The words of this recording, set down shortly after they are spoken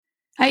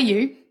Hey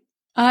you,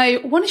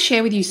 I want to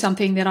share with you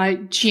something that I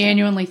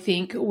genuinely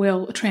think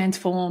will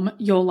transform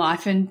your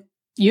life and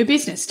your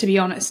business, to be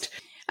honest.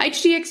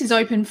 HDX is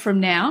open from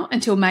now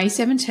until May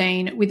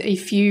 17 with a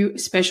few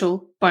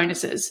special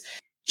bonuses.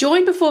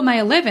 Join before May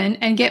 11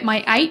 and get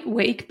my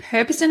 8-week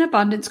Purpose and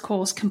Abundance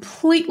course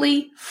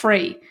completely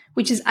free,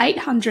 which is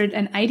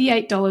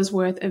 $888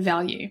 worth of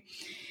value.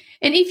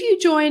 And if you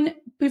join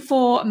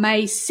before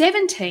May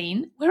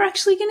 17, we're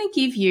actually going to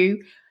give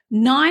you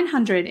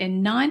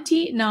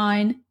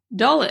 $999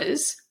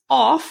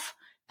 off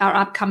our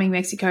upcoming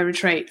Mexico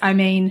retreat. I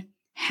mean,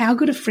 how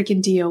good a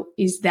freaking deal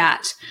is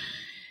that?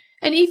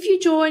 And if you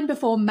join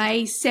before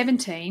May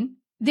 17,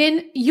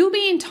 then you'll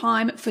be in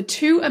time for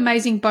 2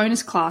 amazing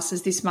bonus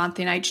classes this month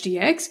in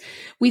HDX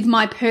with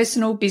my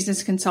personal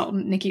business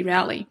consultant, Nikki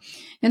Rowley.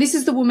 Now, this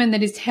is the woman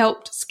that has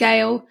helped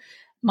scale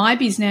my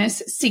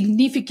business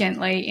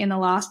significantly in the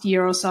last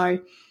year or so.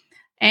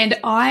 And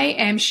I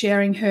am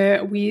sharing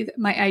her with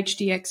my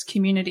HDX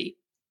community.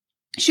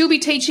 She'll be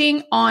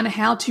teaching on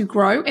how to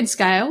grow and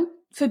scale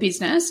for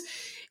business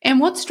and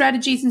what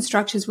strategies and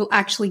structures will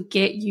actually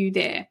get you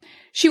there.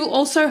 She will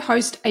also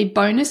host a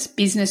bonus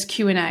business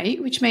Q&A,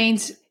 which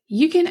means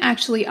you can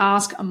actually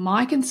ask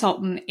my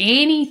consultant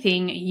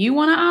anything you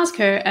want to ask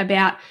her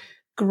about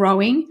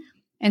growing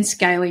and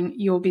scaling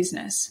your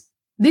business.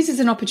 This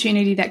is an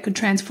opportunity that could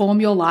transform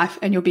your life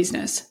and your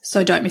business,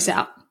 so don't miss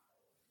out.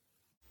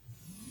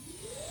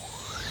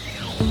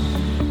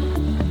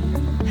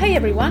 Hey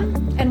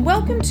everyone, and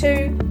welcome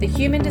to the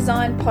Human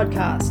Design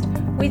Podcast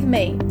with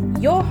me,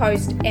 your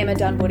host, Emma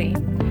Dunwoody.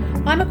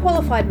 I'm a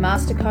qualified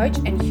master coach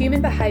and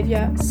human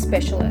behaviour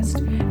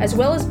specialist, as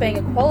well as being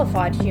a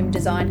qualified human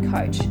design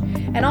coach.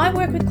 And I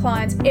work with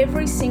clients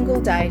every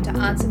single day to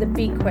answer the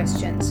big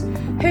questions.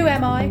 Who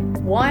am I?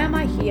 Why am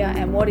I here?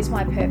 And what is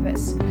my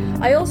purpose?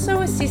 I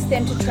also assist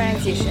them to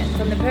transition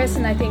from the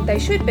person they think they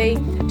should be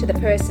to the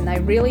person they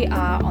really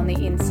are on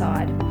the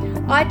inside.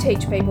 I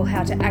teach people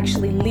how to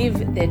actually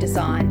live their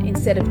design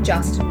instead of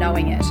just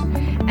knowing it.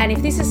 And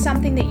if this is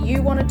something that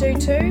you want to do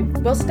too,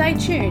 well, stay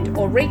tuned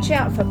or reach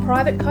out for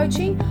private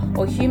coaching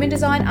or Human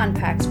Design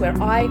Unpacks, where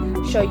I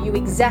show you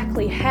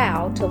exactly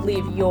how to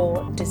live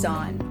your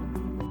design.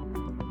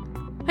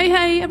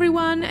 Hey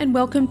everyone, and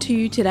welcome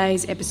to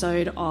today's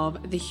episode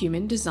of the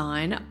Human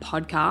Design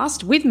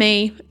Podcast with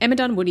me, Emma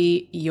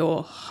Dunwoody,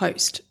 your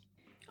host.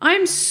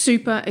 I'm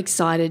super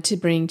excited to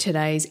bring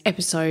today's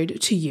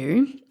episode to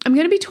you. I'm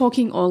going to be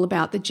talking all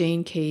about the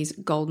Gene Keys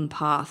Golden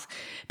Path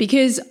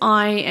because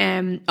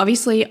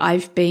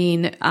I've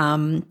been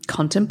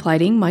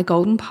contemplating my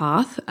Golden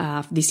Path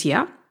this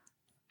year.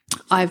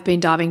 I've been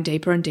diving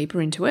deeper and deeper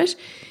into it.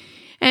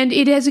 And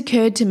it has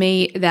occurred to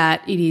me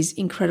that it is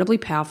incredibly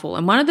powerful.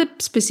 And one of the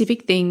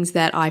specific things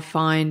that I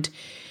find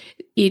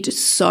it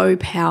so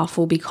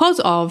powerful because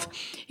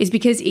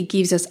it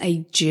gives us a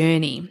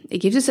journey. It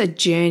gives us a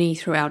journey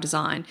through our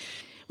design.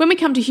 When we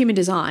come to human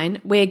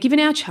design, we're given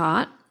our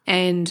chart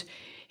and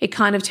it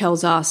kind of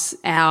tells us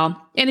our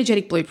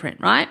energetic blueprint,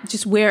 right?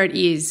 Just where it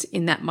is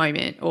in that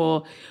moment,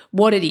 or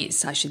what it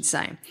is, I should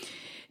say.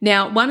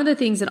 Now, one of the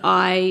things that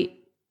I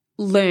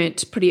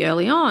learnt pretty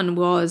early on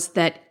was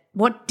that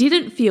what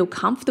didn't feel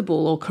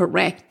comfortable or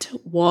correct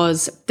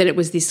was that it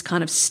was this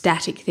kind of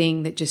static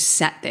thing that just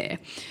sat there.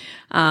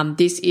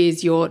 This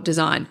is your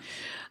design.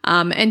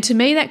 And to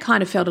me, that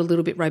kind of felt a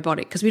little bit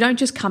robotic because we don't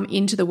just come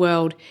into the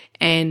world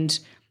and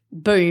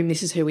boom,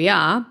 this is who we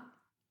are.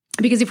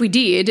 Because if we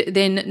did,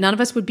 then none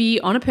of us would be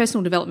on a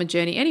personal development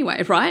journey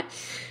anyway, right?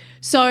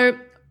 So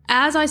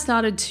as I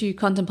started to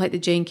contemplate the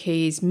Gene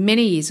Keys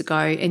many years ago,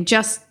 and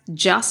just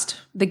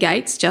the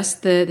gates,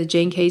 just the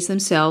Gene Keys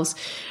themselves,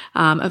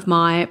 of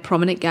my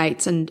prominent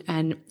gates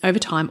and over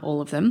time, all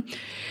of them,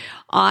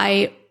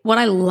 what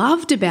I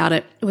loved about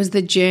it was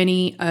the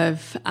journey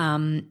of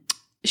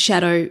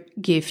Shadow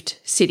Gift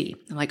City.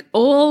 Like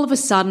all of a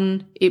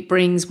sudden, it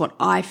brings what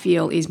I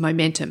feel is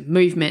momentum,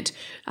 movement,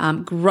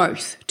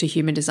 growth to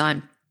human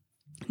design.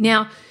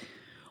 Now,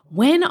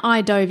 when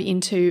I dove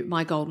into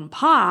my Golden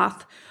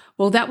Path,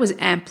 well, that was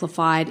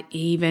amplified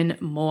even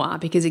more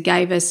because it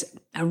gave us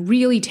a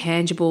really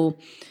tangible,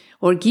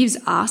 or it gives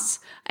us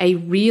a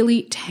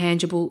really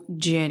tangible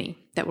journey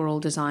that we're all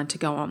designed to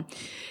go on.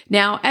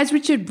 Now, as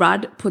Richard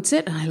Rudd puts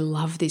it, and I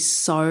love this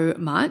so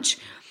much,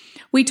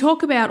 he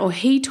talks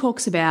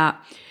about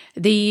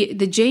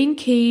the Gene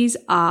Keys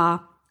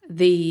are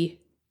the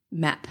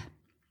map,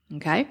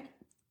 okay?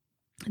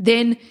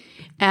 Then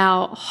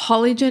our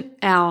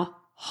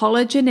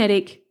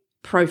hologenetic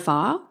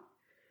profile,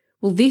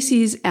 well, this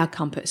is our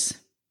compass.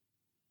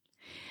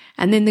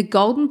 And then the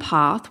Golden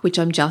Path, which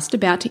I'm just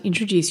about to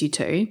introduce you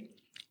to,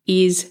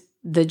 is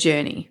the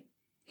journey.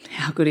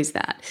 How good is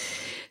that?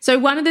 So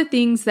one of the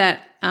things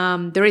that,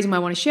 the reason why I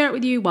want to share it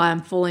with you, why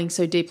I'm falling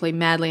so deeply,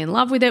 madly in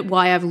love with it,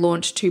 why I've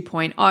launched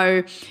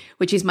 2.0,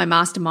 which is my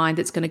mastermind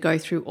that's going to go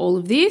through all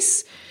of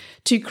this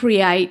to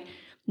create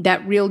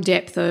that real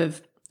depth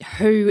of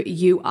who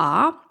you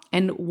are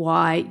and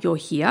why you're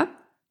here,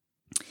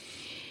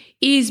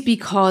 is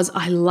because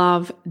I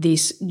love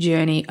this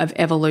journey of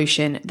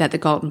evolution that the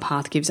Golden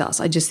Path gives us.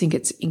 I just think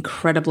it's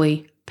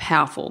incredibly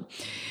powerful.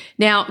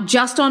 Now,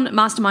 just on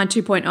Mastermind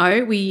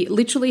 2.0, we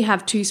literally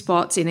have 2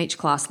 spots in each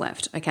class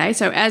left. Okay,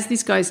 so as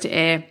this goes to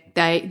air,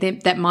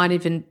 that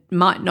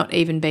might not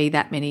even be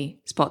that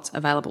many spots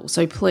available.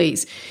 So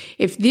please,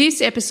 if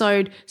this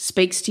episode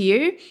speaks to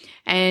you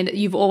and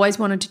you've always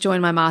wanted to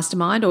join my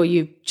mastermind, or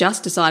you've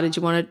just decided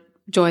you want to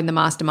join the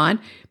mastermind,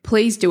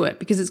 please do it,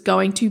 because it's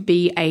going to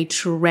be a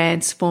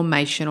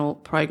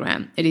transformational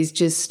program. It is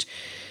just,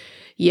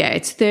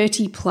 it's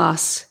 30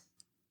 plus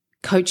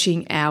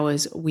coaching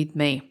hours with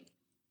me.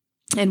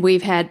 And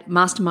we've had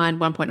Mastermind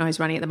 1.0 is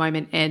running at the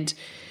moment, and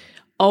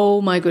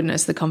oh my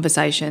goodness, the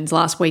conversations.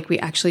 Last week we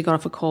actually got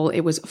off a call. It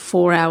was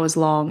 4 hours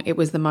long. It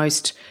was the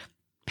most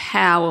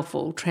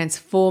powerful,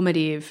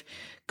 transformative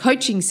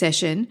coaching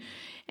session.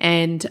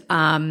 And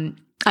I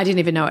didn't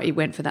even know it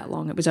went for that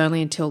long. It was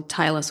only until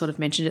Taylor sort of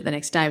mentioned it the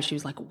next day. She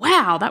was like,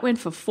 wow, that went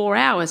for 4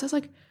 hours. I was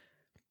like,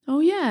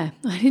 oh yeah,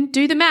 I didn't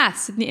do the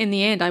maths in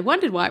the end. I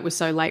wondered why it was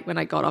so late when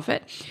I got off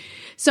it.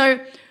 So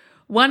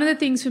one of the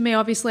things for me,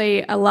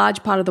 obviously, a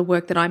large part of the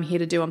work that I'm here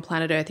to do on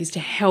planet Earth is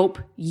to help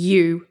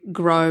you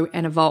grow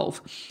and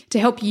evolve, to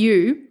help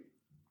you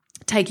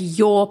take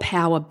your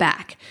power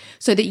back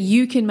so that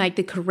you can make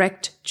the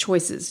correct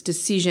choices,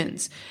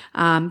 decisions,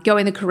 go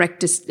in the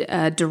correct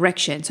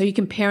direction, so you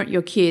can parent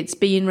your kids,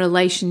 be in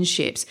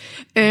relationships,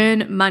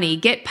 earn money,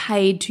 get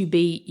paid to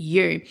be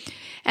you.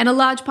 And a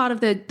large part of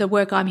the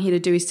work I'm here to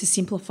do is to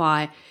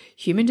simplify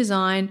human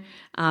design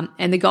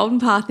and the Golden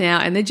Path now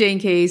and the Gene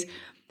Keys,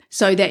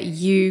 so that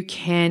you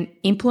can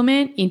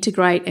implement,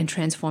 integrate, and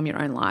transform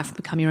your own life,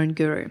 become your own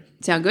guru.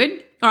 Sound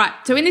good? All right,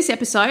 so in this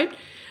episode,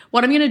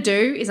 what I'm going to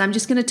do is I'm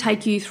just going to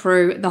take you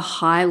through the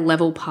high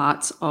level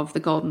parts of the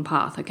Golden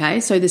Path, okay?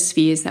 So the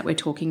spheres that we're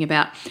talking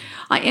about.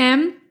 I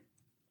am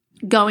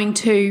going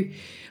to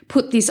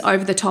put this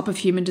over the top of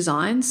human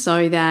design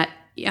so that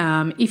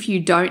if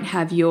you don't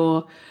have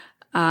your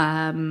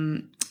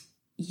Golden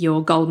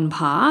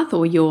Path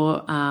or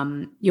your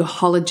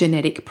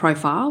hologenetic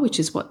profile,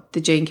 which is what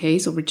the Gene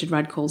Keys or Richard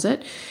Rudd calls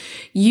it,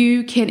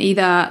 you can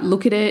either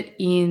look at it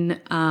in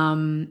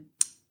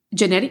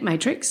Genetic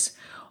Matrix,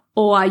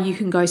 or you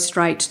can go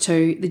straight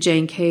to the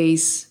Gene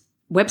Keys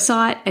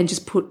website and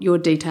just put your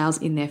details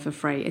in there for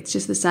free. It's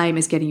just the same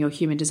as getting your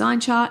human design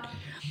chart,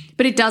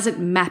 but it doesn't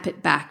map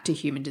it back to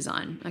human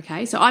design.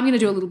 Okay, so I'm going to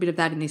do a little bit of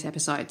that in this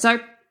episode.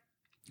 So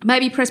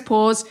maybe press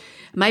pause,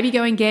 maybe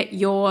go and get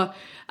your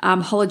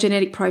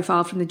hologenetic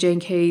profile from the Gene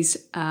Keys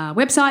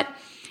website,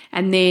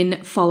 and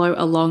then follow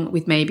along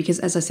with me, because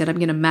as I said, I'm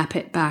going to map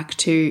it back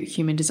to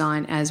human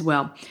design as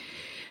well.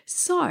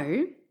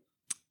 So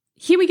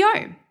here we go.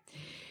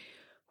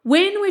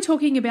 When we're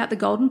talking about the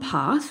Golden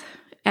Path,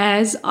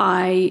 as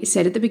I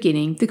said at the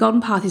beginning, the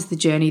Golden Path is the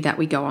journey that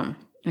we go on,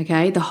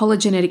 okay? The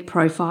hologenetic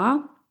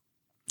profile,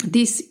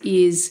 this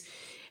is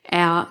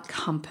our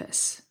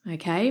compass,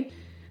 okay?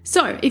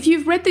 So if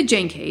you've read the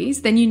Gene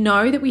Keys, then you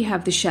know that we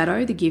have the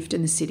shadow, the gift,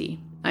 and the city,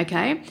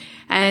 okay?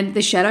 And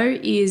the shadow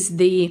is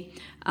the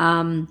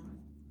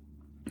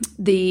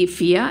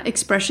fear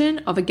expression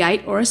of a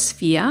gate or a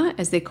sphere,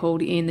 as they're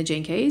called in the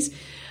Gene Keys.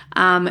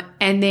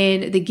 And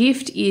then the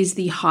gift is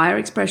the higher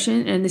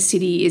expression, and the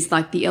city is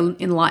like the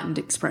enlightened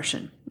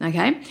expression,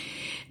 okay?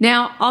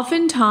 Now,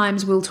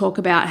 oftentimes we'll talk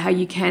about how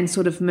you can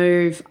sort of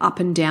move up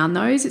and down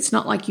those. It's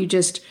not like you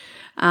just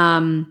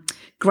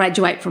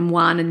graduate from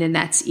one and then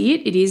that's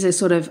it. It is a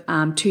sort of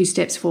 2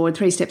 steps forward,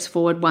 3 steps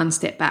forward, 1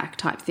 step back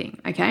type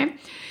thing, okay?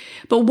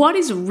 But what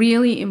is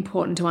really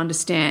important to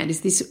understand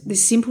is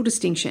this simple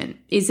distinction,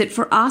 is that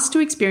for us to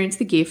experience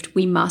the gift,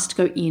 we must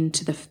go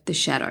into the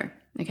shadow.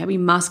 Okay, we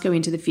must go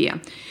into the fear.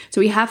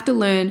 So we have to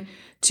learn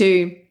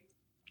to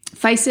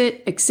face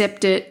it,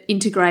 accept it,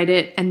 integrate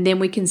it, and then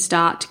we can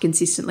start to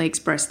consistently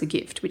express the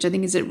gift, which I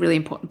think is a really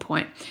important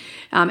point.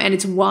 And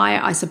it's why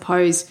I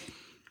suppose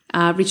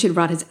Richard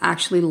Rudd has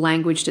actually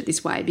languaged it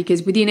this way,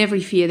 because within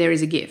every fear there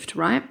is a gift,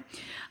 right?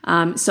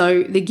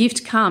 So the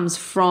gift comes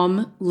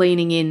from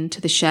leaning into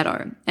the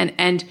shadow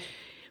and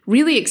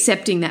really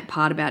accepting that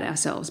part about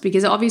ourselves,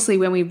 because obviously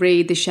when we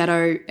read the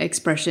shadow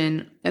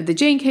expression of the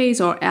Gene Keys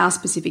or our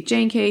specific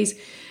Gene Keys,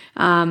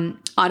 I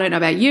don't know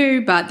about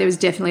you, but there was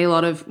definitely a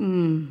lot of,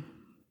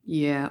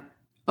 because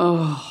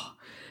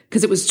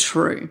it was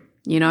true,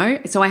 you know?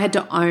 So I had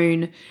to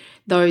own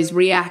those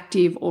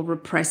reactive or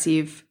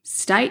repressive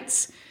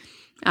states.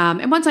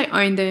 And once I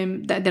own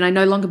them, then I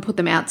no longer put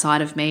them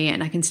outside of me,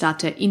 and I can start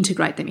to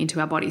integrate them into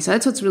our body. So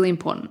that's what's really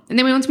important. And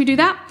then once we do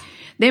that,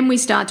 then we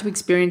start to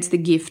experience the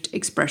gift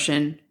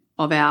expression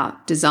of our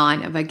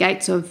design, of our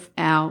gates, of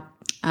our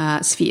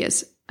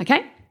spheres,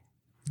 okay?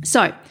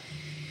 So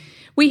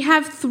we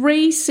have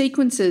 3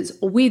 sequences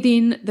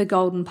within the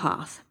Golden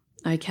Path,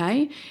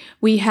 okay?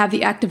 We have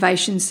the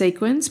activation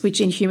sequence, which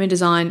in human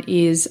design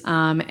is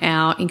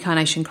our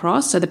incarnation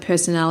cross, so the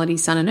personality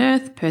sun and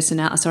earth,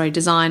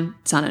 design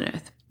sun and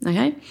earth,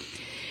 okay?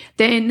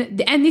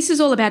 And this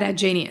is all about our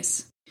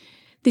genius.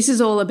 This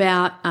is all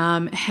about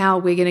how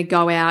we're going to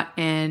go out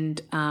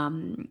and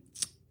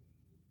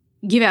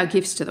give our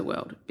gifts to the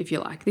world, if you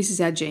like. This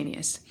is our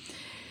genius.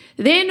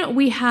 Then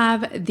we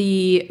have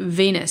the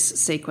Venus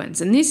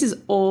sequence, and this is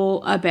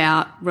all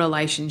about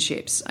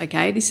relationships,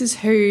 okay? This is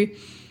who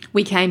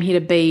we came here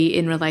to be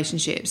in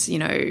relationships,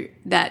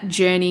 that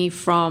journey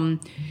from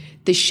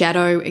the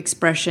shadow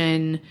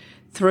expression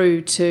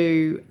through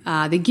to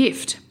the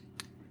gift.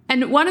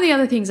 And one of the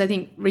other things I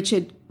think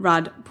Richard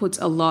Rudd puts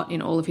a lot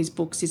in all of his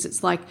books is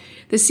it's like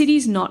the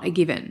city's not a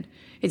given.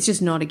 It's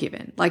just not a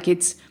given. Like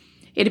it'd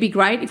be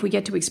great if we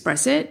get to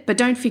express it, but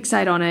don't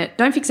fixate on it.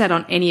 Don't fixate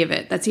on any of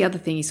it. That's the other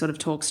thing he sort of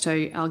talks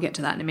to. I'll get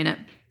to that in a minute.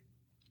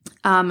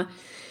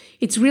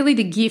 It's really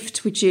the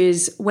gift, which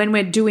is when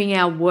we're doing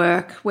our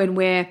work, when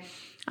we're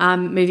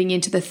moving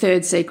into the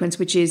third sequence,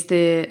 which is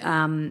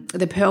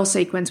the Pearl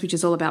sequence, which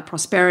is all about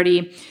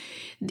prosperity.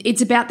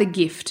 It's about the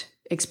gift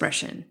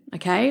expression,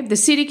 okay? The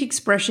Siddhic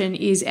expression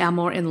is our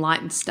more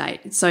enlightened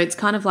state. So it's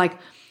kind of like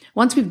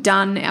once we've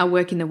done our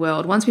work in the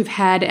world, once we've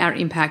had our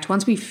impact,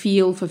 once we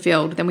feel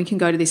fulfilled, then we can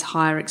go to this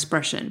higher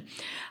expression.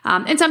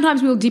 And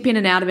sometimes we'll dip in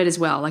and out of it as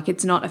well. Like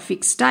it's not a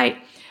fixed state,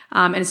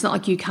 and it's not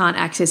like you can't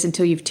access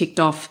until you've ticked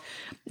off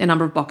a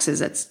number of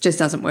boxes. It just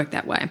doesn't work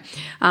that way.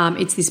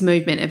 It's this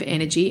movement of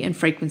energy and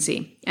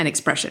frequency and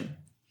expression.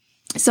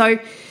 So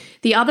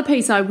the other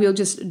piece I will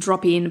just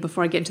drop in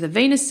before I get into the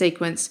Venus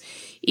sequence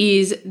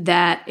is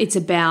that it's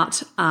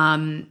about,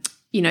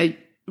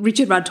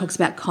 Richard Rudd talks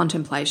about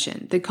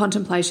contemplation. The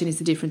contemplation is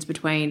the difference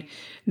between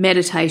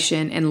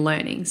meditation and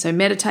learning. So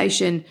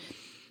meditation,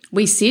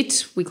 we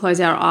sit, we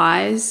close our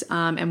eyes,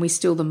 and we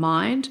still the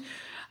mind.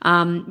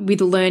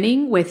 With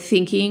learning, we're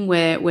thinking,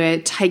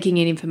 we're taking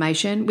in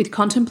information. With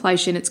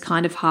contemplation, it's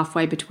kind of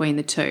halfway between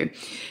the two.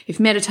 If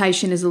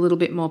meditation is a little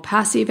bit more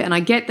passive, and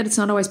I get that it's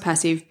not always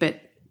passive, but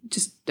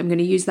just I'm going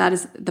to use that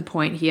as the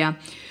point here.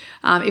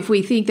 If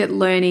we think that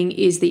learning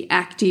is the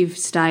active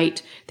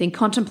state, then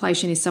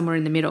contemplation is somewhere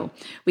in the middle.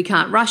 We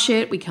can't rush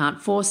it. We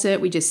can't force it.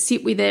 We just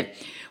sit with it.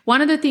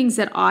 One of the things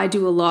that I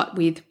do a lot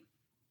with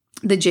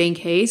the Gene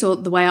Keys, or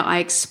the way I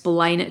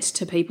explain it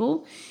to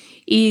people,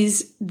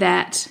 is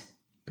that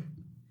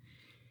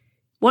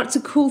what's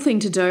a cool thing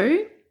to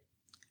do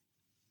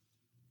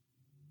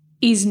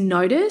is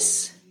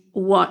notice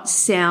what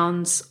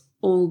sounds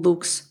or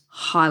looks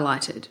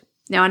highlighted.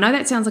 Now, I know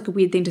that sounds like a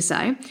weird thing to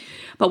say,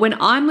 but when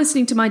I'm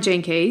listening to my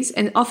Gene Keys,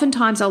 and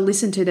oftentimes I'll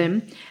listen to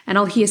them and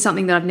I'll hear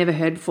something that I've never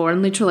heard before,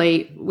 and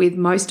literally with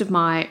most of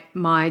my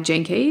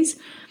Gene Keys,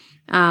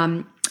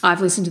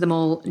 I've listened to them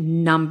all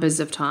numbers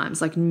of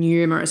times, like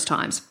numerous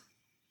times.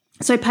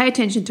 So pay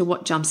attention to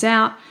what jumps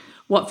out,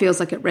 what feels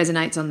like it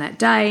resonates on that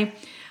day,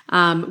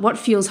 what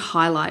feels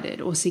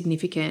highlighted or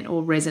significant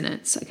or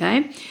resonance,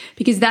 okay?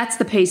 Because that's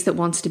the piece that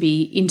wants to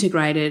be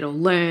integrated or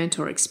learnt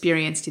or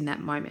experienced in that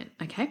moment,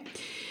 okay?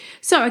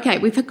 So, okay,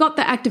 we've got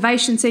the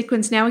activation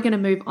sequence. Now we're going to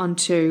move on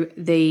to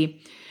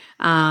the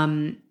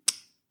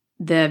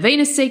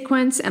Venus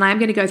sequence, and I'm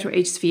going to go through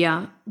each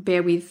sphere.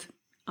 Bear with,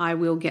 I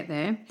will get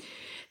there.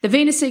 The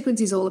Venus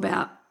sequence is all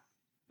about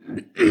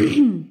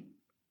who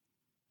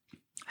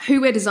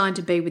we're designed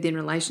to be within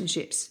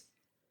relationships.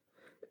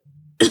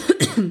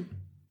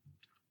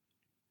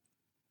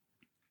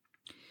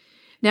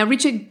 Now,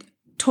 Richard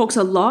talks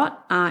a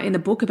lot in the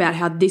book about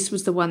how this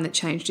was the one that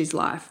changed his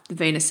life, the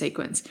Venus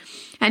sequence.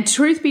 And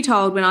truth be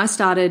told, when I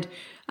started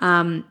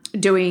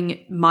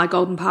doing my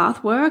Golden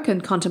Path work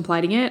and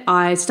contemplating it,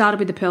 I started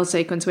with the Pearl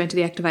sequence, went to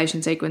the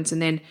activation sequence,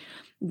 and then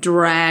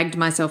dragged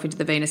myself into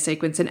the Venus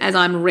sequence. And as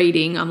I'm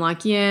reading, I'm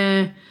like,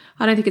 yeah,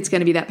 I don't think it's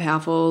going to be that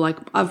powerful. Like,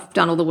 I've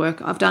done all the work.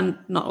 I've done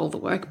not all the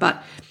work,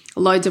 but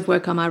loads of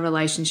work on my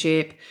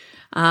relationship.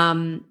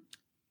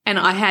 And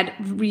I had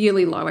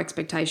really low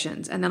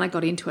expectations. And then I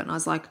got into it and I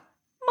was like,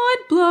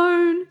 mind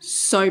blown.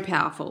 So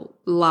powerful.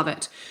 Love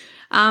it.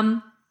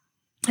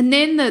 And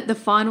then the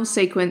final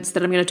sequence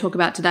that I'm going to talk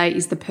about today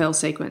is the Pearl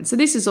sequence. So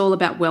this is all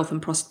about wealth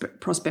and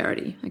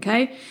prosperity,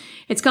 okay?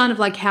 It's kind of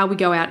like how we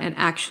go out and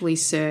actually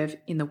serve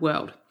in the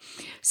world.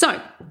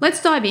 So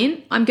let's dive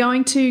in. I'm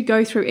going to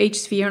go through each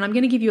sphere and I'm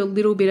going to give you a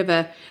little bit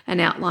of an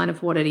outline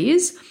of what it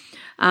is.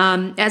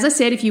 As I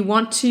said, if you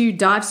want to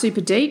dive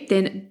super deep,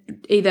 then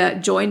either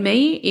join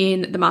me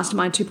in the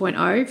Mastermind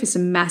 2.0 for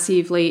some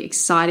massively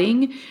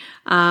exciting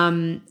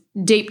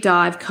deep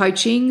dive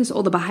coachings,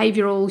 all the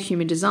behavioral,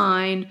 human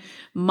design,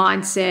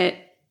 mindset,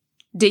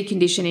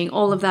 deconditioning,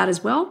 all of that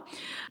as well.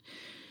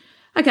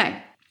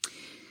 Okay,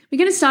 we're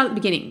going to start at the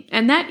beginning,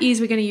 and that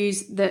is we're going to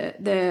use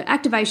the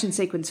activation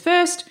sequence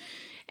first,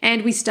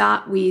 and we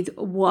start with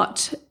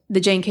what the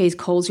Gene Keys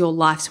calls your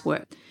life's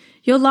work.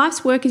 Your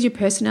life's work is your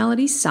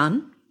personality's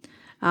sun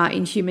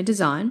in human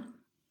design,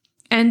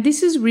 and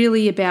this is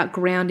really about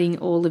grounding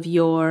all of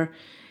your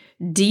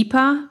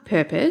deeper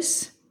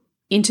purpose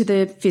into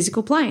the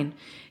physical plane.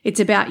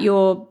 It's about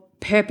your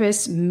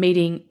purpose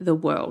meeting the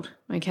world,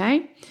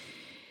 okay?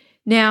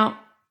 Now,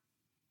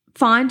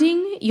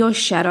 finding your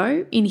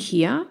shadow in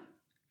here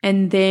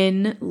and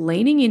then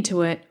leaning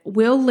into it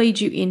will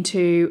lead you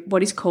into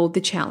what is called the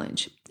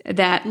challenge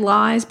that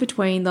lies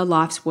between the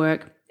life's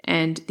work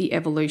and the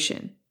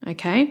evolution,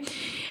 Okay.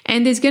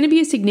 And there's going to be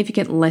a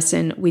significant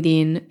lesson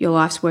within your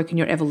life's work and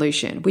your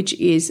evolution, which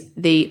is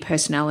the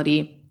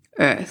personality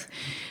earth.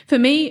 For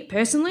me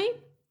personally,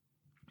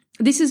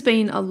 this has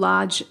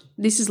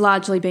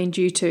largely been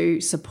due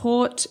to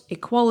support,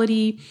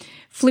 equality,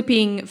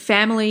 flipping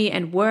family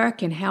and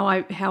work, and how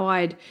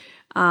I'd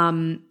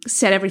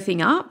set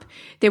everything up.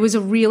 There was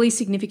a really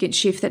significant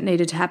shift that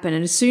needed to happen.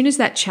 And as soon as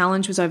that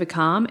challenge was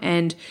overcome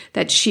and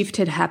that shift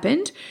had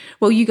happened,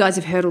 well, you guys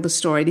have heard all the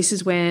story. This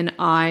is when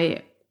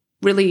I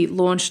really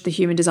launched the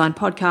Human Design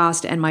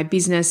podcast and my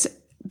business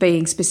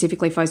being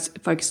specifically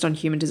focused on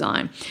human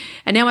design.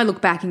 And now I look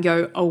back and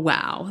go, oh,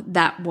 wow,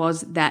 that was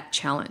that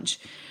challenge.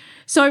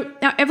 So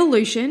our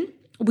evolution,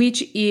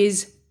 which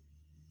is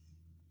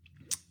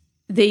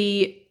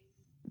the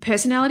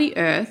personality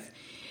earth,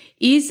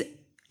 is,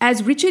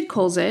 as Richard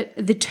calls it,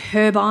 the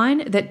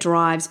turbine that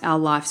drives our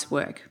life's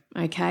work.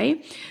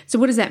 Okay. So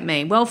what does that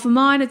mean? Well, for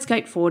mine, it's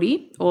gate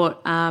 40 or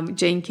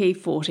gene key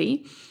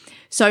 40.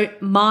 So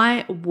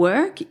my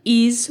work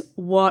is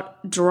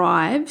what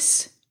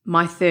drives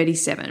my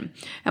 37.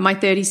 And my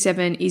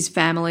 37 is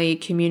family,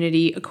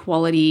 community,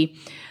 equality,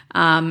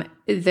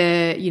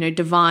 the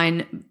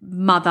divine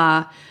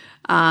mother,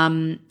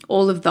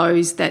 all of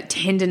those, that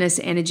tenderness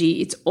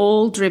energy. It's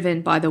all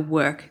driven by the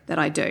work that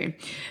I do.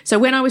 So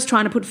when I was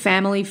trying to put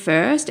family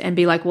first and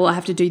be like, well, I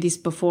have to do this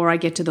before I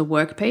get to the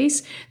work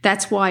piece,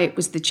 that's why it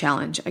was the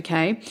challenge,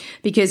 okay?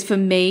 Because for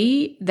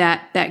me,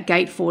 that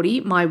gate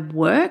 40, my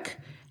work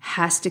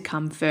has to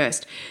come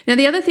first. Now,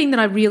 the other thing that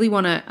I really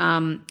want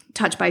to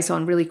touch base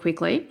on really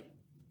quickly,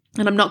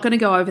 and I'm not going to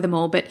go over them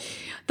all, but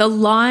the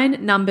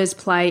line numbers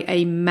play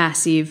a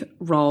massive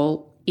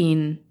role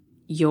in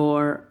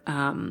your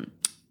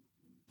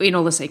in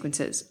all the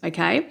sequences,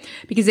 okay?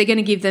 Because they're going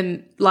to give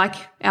them, like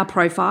our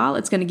profile,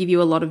 it's going to give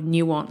you a lot of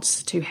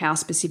nuance to how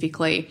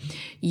specifically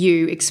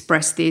you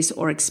express this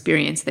or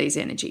experience these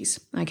energies,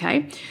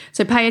 okay?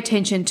 So pay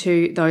attention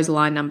to those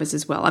line numbers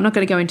as well. I'm not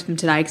going to go into them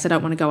today because I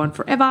don't want to go on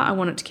forever. I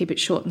want it to keep it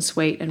short and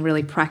sweet and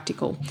really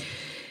practical.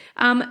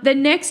 The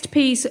next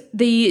piece,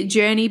 the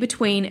journey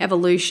between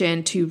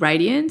evolution to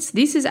radiance,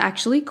 this is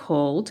actually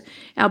called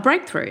our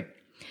breakthrough.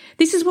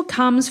 This is what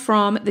comes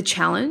from the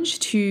challenge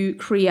to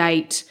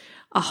create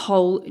a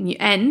whole new,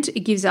 and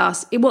it gives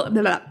us,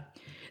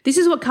 this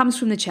is what comes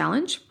from the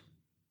challenge,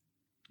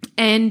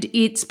 and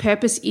its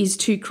purpose is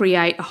to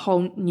create a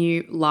whole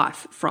new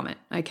life from it,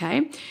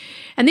 okay?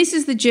 And this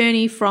is the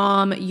journey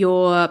from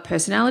your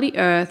personality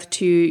earth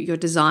to your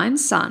design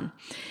sun.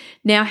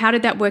 Now, how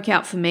did that work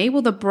out for me?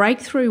 Well, the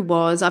breakthrough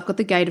was I've got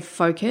the gate of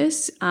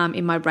focus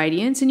in my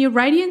radiance, and your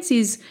radiance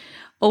is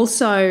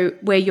also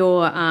where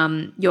your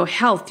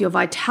health, your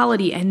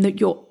vitality, and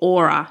your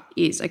aura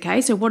is, okay?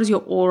 So what does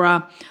your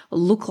aura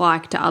look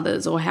like to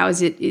others, or how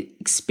is it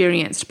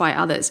experienced by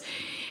others?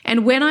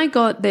 And when I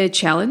got the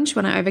challenge,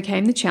 when I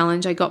overcame the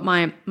challenge, I got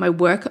my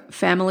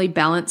work-family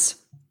balance.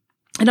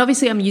 And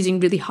obviously I'm using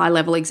really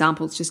high-level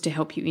examples just to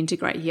help you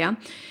integrate here.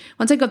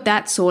 Once I got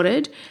that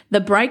sorted, the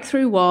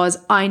breakthrough was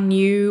I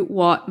knew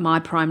what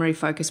my primary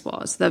focus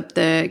was.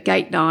 The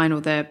gate 9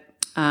 or the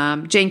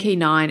Gene Key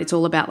 9, it's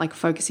all about like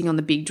focusing on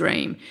the big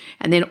dream,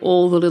 and then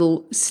all the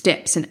little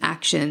steps and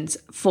actions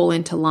fall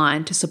into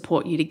line to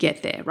support you to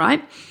get there,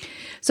 right?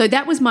 So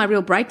that was my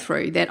real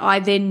breakthrough, that I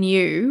then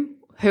knew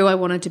who I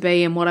wanted to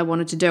be and what I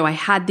wanted to do. I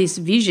had this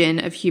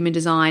vision of human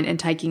design and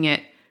taking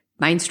it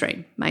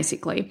mainstream,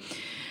 basically.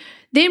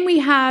 Then we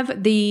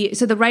have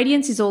the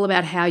radiance is all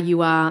about how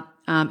you are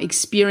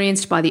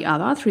experienced by the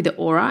other through the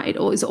aura. It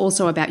is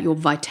also about your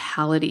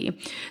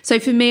vitality. So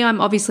for me, I'm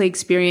obviously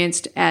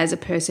experienced as a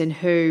person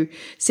who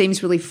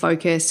seems really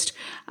focused,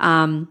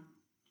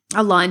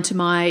 aligned to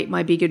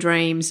my bigger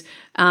dreams.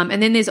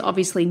 And then there's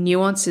obviously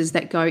nuances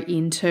that go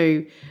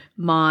into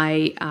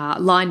my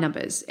line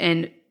numbers.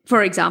 And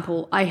for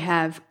example, I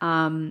have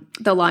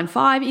the line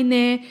 5 in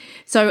there.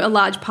 So a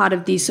large part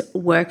of this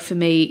work for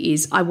me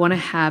is I want to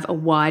have a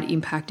wide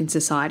impact in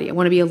society. I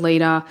want to be a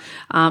leader,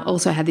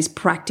 also have this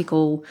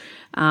practical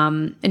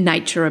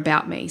nature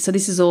about me. So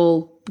this is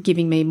all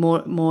giving me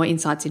more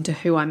insights into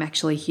who I'm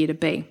actually here to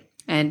be.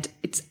 And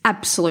it's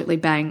absolutely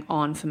bang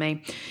on for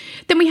me.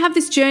 Then we have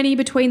this journey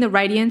between the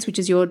radiance, which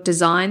is your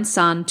design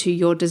sun, to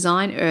your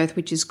design earth,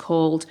 which is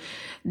called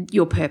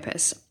your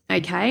purpose.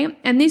 Okay,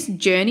 and this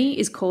journey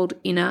is called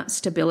inner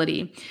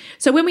stability.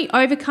 So when we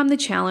overcome the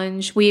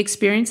challenge, we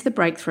experience the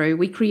breakthrough,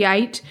 we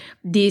create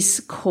this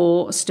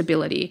core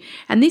stability.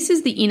 And this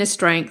is the inner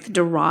strength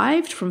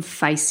derived from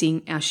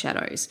facing our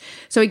shadows.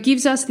 So it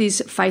gives us this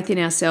faith in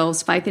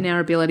ourselves, faith in our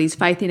abilities,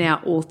 faith in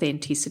our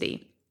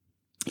authenticity.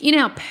 In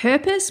our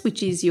purpose,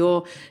 which is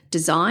your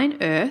design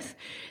earth,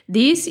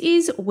 this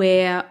is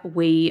where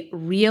we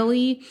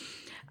really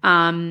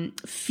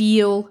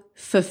feel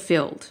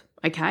fulfilled.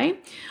 Okay,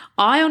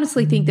 I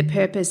honestly think that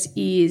purpose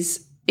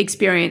is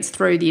experienced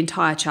through the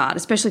entire chart,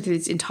 especially through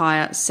this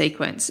entire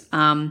sequence.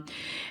 And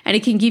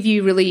it can give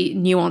you really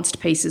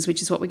nuanced pieces,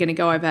 which is what we're going to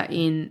go over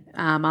in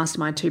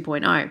Mastermind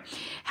 2.0.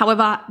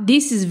 However,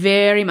 this is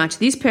very much,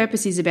 this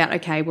purpose is about,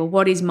 okay, well,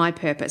 what is my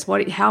purpose?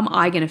 How am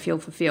I going to feel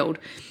fulfilled?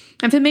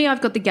 And for me,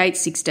 I've got the gate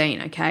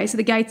 16, okay? So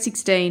the gate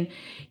 16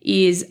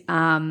 is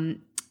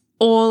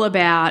all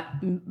about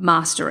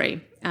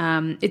mastery.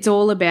 It's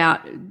all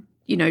about,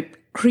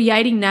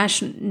 creating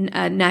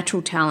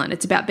natural talent.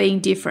 It's about being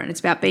different. It's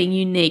about being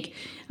unique,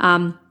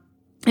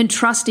 and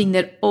trusting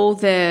that all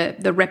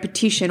the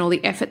repetition, all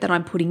the effort that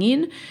I'm putting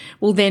in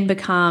will then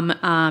become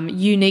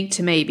unique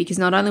to me, because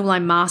not only will I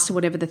master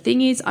whatever the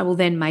thing is, I will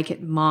then make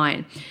it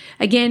mine.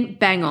 Again,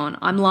 bang on.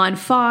 I'm line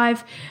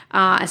 5,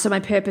 so my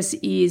purpose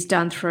is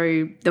done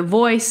through the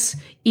voice,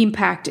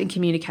 impact, and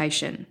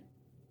communication.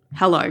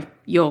 Hello,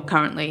 you're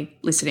currently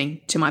listening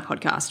to my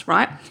podcast,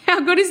 right? How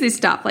good is this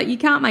stuff? Like, you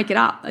can't make it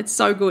up. It's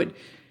so good.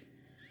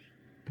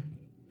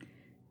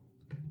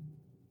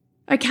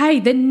 Okay,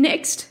 the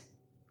next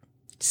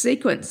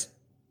sequence.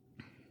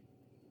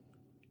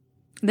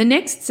 The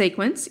next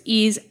sequence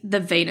is the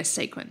Venus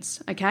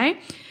sequence, okay?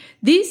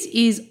 This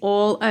is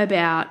all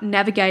about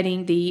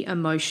navigating the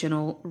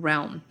emotional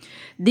realm.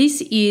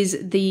 This is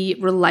the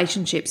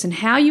relationships and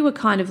how you were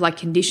kind of like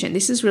conditioned.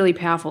 This is really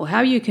powerful.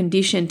 How you're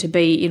conditioned to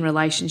be in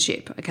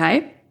relationship,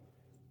 okay?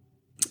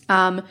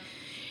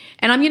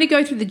 And I'm going to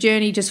go through the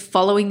journey just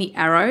following the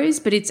arrows,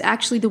 but it's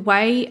actually the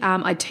way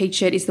I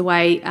teach it is the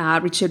way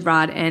Richard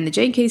Rudd and the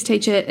Gene Keys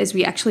teach it, as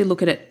we actually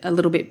look at it a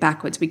little bit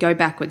backwards. We go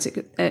backwards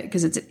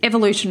because it's an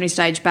evolutionary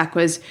stage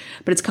backwards,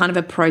 but it's kind of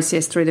a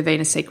process through the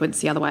Venus sequence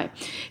the other way.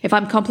 If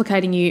I'm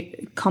complicating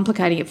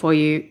it for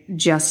you,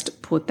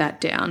 just put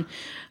that down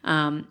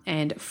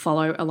and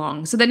follow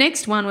along. So the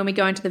next one, when we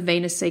go into the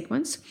Venus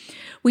sequence,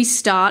 we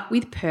start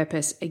with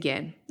purpose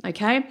again,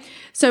 okay?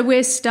 So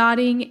we're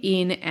starting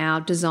in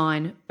our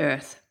design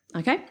earth,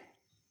 okay?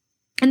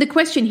 And the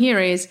question here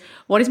is,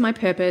 what is my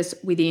purpose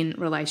within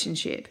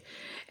relationship?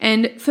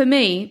 And for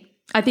me,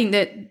 I think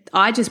that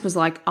I just was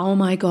like, oh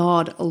my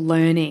God,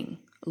 learning,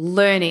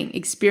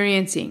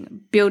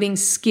 experiencing, building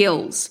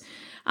skills,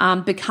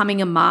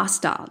 becoming a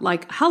master.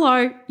 Like,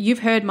 hello, you've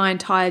heard my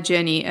entire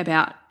journey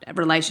about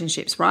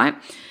relationships, right?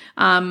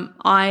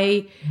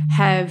 I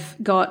have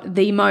got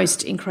the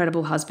most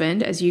incredible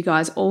husband, as you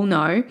guys all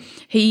know.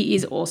 He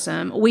is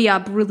awesome. We are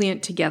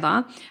brilliant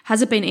together.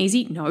 Has it been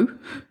easy? No.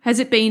 Has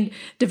it been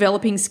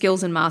developing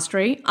skills and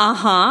mastery?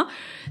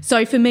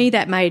 So for me,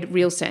 that made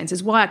real sense.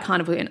 Is why I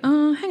kind of went,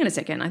 oh, hang on a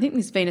second. I think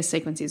this Venus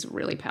sequence is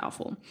really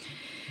powerful.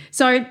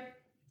 So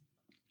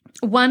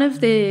one of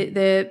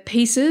the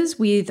pieces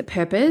with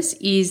purpose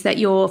is that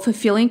you're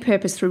fulfilling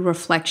purpose through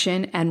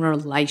reflection and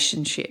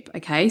relationship,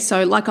 okay?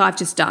 So like I've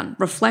just done,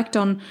 reflect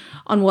on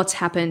what's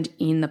happened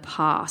in the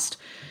past.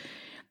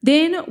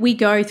 Then we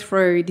go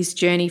through this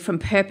journey from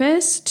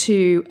purpose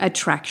to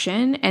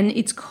attraction, and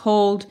it's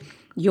called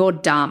your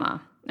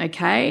Dharma,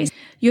 okay?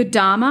 Your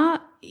Dharma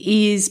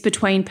is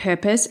between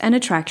purpose and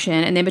attraction,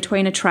 and then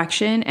between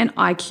attraction and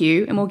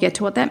IQ, and we'll get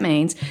to what that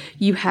means,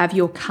 you have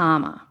your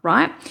karma,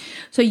 right?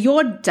 So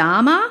your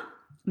Dharma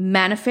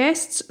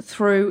manifests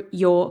through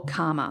your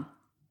karma.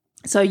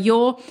 So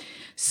your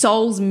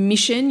soul's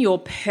mission, your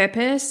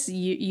purpose,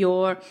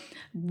 your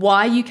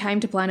why you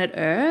came to planet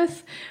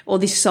Earth, or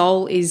this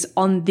soul is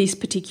on this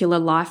particular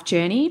life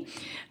journey,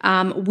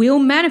 will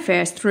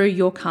manifest through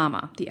your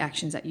karma, the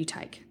actions that you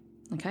take,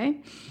 okay?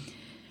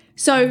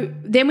 So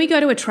then we go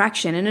to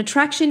attraction, and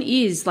attraction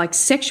is like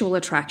sexual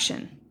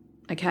attraction,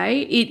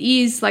 okay? It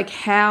is like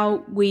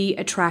how we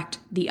attract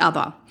the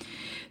other.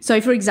 So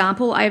for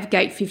example, I have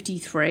gate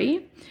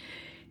 53,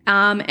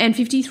 and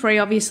 53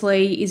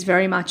 obviously is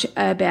very much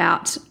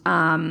about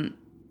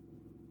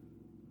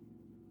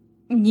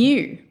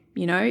new,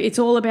 it's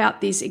all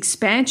about this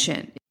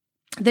expansion.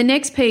 The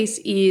next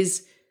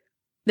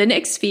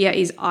sphere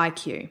is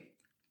IQ,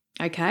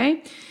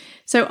 okay?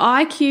 So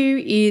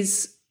IQ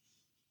is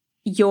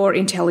your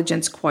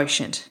intelligence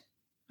quotient,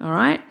 all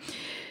right?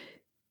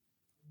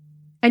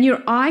 And your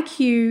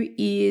IQ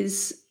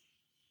is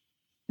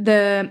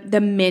the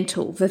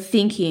mental, the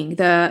thinking,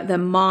 the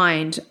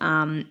mind,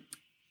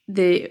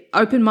 the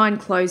open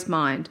mind, closed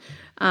mind,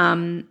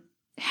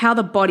 how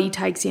the body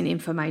takes in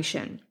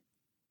information.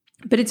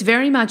 But it's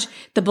very much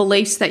the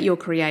beliefs that you're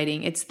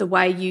creating. It's the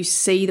way you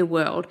see the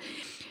world.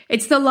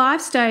 It's the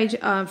life stage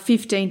of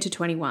 15 to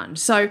 21.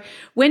 So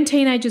when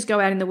teenagers go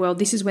out in the world,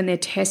 this is when they're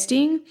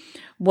testing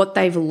what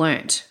they've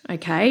learnt,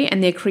 okay?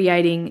 And they're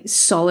creating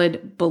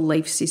solid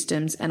belief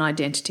systems and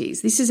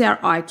identities. This is our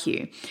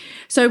IQ.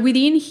 So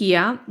within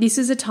here, this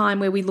is a time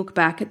where we look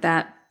back at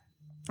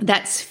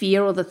that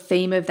sphere, or the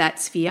theme of that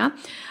sphere.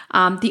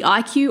 The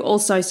IQ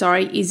also,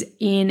 is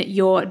in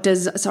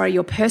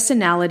your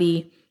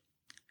personality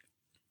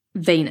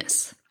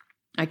Venus,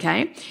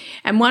 okay?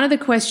 And one of the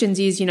questions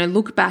is,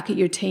 look back at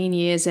your teen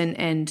years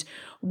and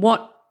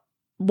what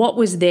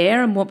was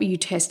there and what were you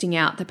testing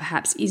out that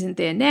perhaps isn't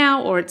there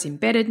now, or it's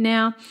embedded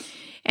now.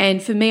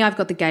 And for me, I've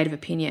got the gate of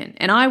opinion,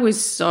 and I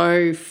was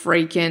so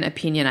freaking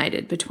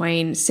opinionated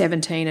between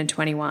 17 and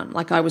 21.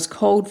 Like, I was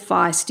cold,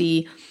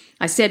 feisty.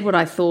 I said what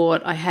I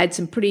thought. I had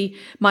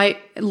my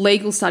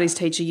legal studies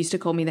teacher used to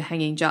call me the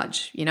hanging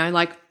judge,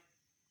 like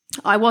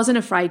I wasn't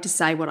afraid to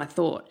say what I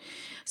thought.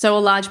 So a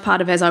large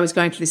part of as I was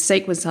going through this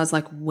sequence, I was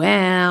like,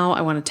 wow,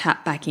 I want to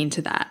tap back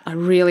into that. I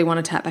really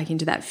want to tap back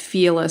into that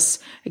fearless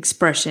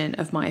expression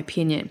of my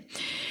opinion.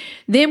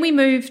 Then we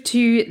move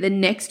to the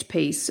next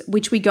piece,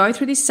 which we go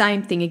through this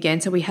same thing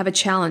again. So we have a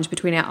challenge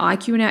between our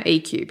IQ and our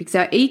EQ, because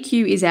our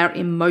EQ is our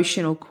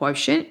emotional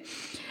quotient.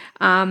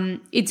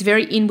 It's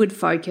very inward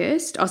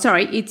focused.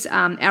 It's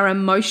our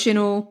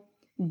emotional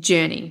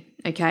journey.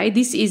 Okay,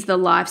 this is the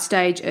life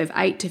stage of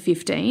 8 to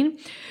 15.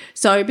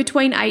 So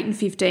between 8 and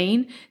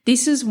 15,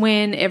 this is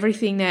when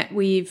everything that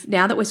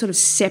now that we're sort of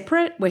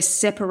separate, we're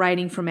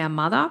separating from our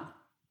mother,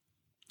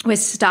 we're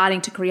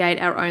starting to create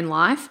our own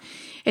life.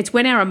 It's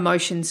when our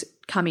emotions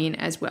come in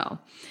as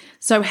well.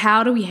 So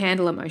how do we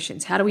handle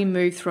emotions? How do we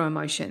move through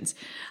emotions?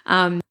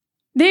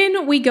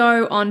 Then we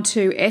go on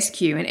to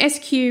SQ, and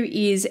SQ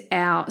is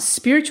our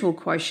spiritual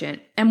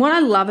quotient. And what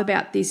I love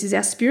about this is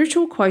our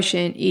spiritual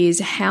quotient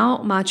is how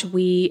much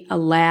we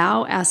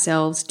allow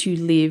ourselves to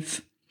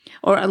live,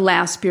 or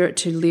allow spirit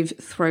to live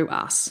through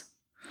us.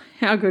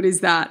 How good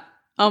is that?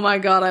 Oh my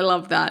God, I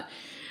love that.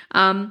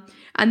 And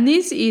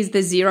this is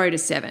the 0 to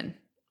 7.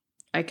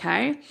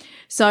 Okay.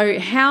 So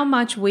how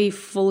much we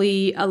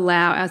fully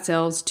allow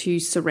ourselves to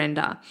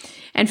surrender.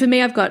 And for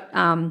me, I've got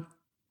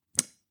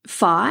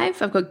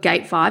 5. I've got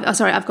gate 5.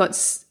 I've got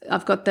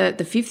the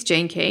 5th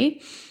gene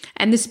key,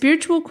 and the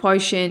spiritual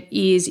quotient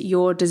is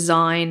your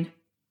design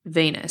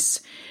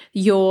Venus.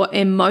 Your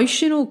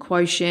emotional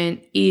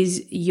quotient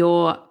is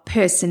your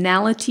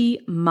personality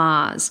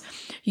Mars.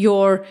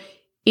 Your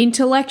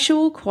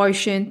intellectual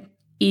quotient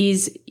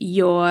is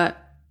your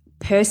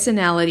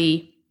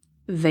personality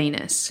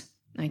Venus.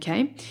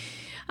 Okay.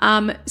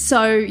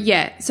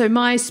 So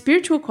my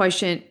spiritual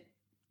quotient,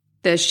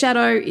 the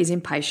shadow is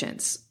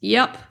impatience.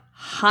 Yep.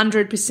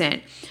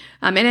 100%.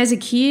 And as a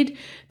kid,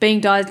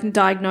 being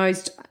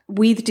diagnosed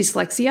with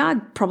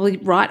dyslexia, probably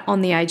right on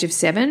the age of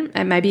 7,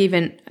 and maybe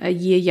even a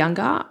year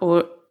younger,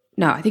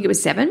 I think it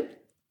was 7.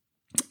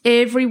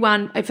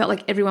 I felt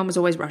like everyone was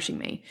always rushing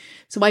me.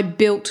 So I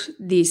built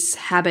this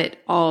habit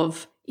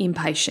of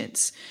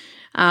impatience.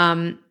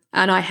 And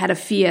I had a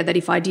fear that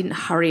if I didn't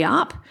hurry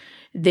up,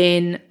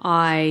 then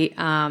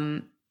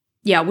I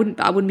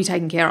wouldn't be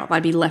taken care of.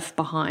 I'd be left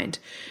behind.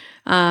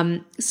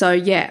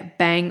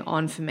 Bang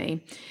on for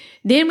me.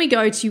 Then we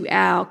go to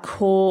our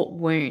core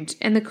wound,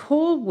 and the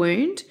core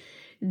wound,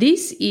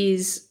 this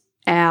is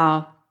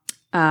our,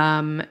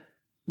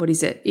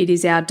 It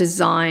is our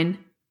design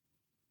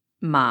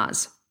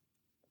Mars.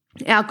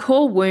 Our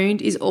core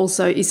wound is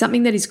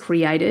something that is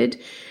created,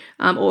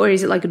 or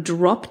is it like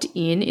dropped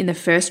in the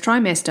first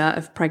trimester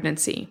of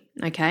pregnancy.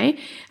 Okay.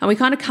 And we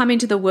kind of come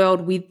into the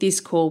world with this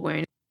core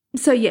wound.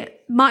 So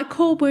my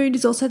core wound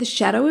is also the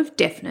shadow of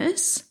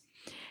deafness.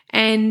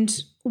 And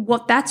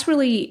what that's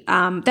really,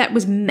 that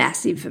was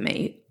massive for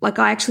me. Like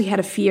I actually had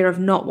a fear of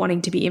not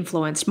wanting to be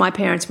influenced. My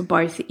parents were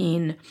both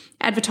in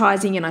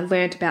advertising, and I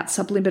learned about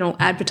subliminal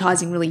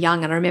advertising really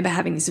young. And I remember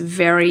having this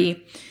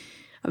very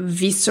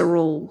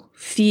visceral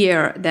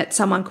fear that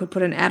someone could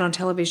put an ad on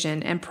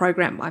television and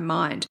program my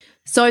mind.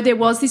 So there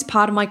was this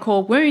part of my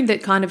core wound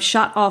that kind of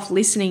shut off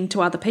listening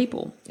to other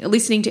people,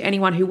 listening to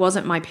anyone who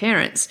wasn't my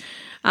parents,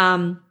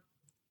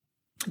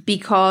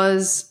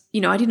 because, I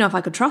didn't know if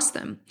I could trust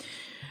them.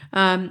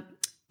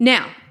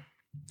 Now,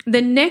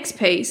 the next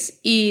piece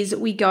is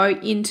we go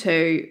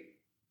into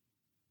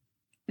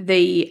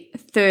the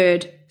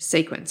third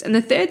sequence, and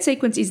the third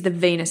sequence is the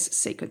Venus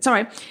sequence.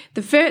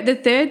 The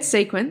third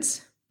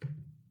sequence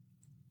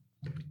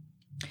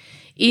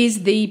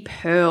is the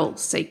Pearl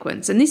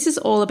sequence, and this is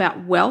all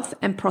about wealth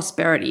and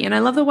prosperity. And I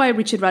love the way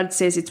Richard Rudd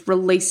says it's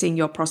releasing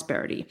your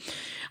prosperity.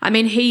 I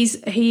mean,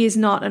 he is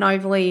not an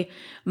overly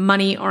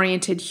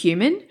money-oriented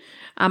human.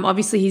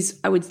 Obviously,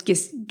 I would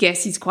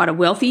guess he's quite a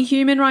wealthy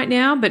human right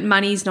now, but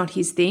money is not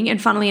his thing.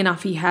 And funnily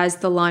enough, he has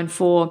the line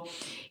 4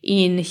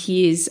 in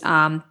his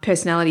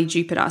personality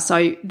Jupiter.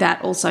 So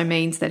that also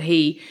means that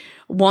he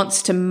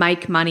wants to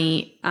make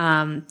money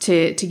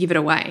to give it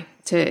away,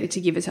 to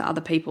give it to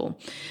other people.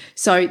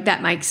 So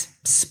that makes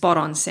spot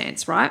on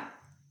sense, right?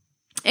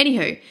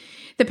 Anywho,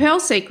 the Pearl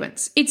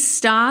sequence, it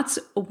starts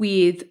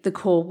with the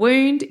core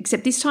wound,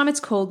 except this time it's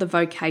called the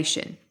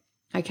vocation,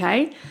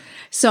 okay?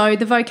 So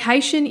the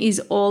vocation is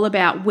all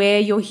about where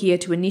you're here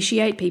to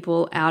initiate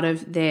people out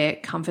of their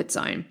comfort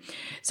zone.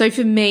 So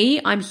for me,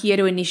 I'm here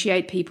to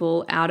initiate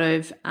people out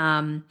of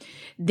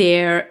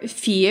their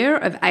fear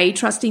of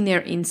trusting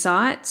their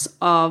insights,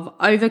 of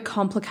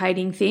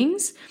overcomplicating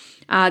things.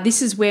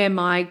 This is where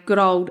my good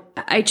old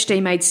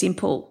HD Made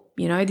Simple,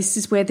 this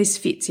is where this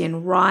fits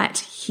in right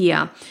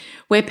here,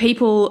 where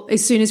people,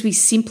 as soon as we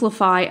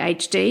simplify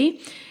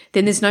HD,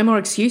 then there's no more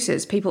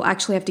excuses. People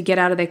actually have to get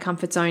out of their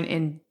comfort zone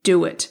and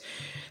do it.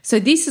 So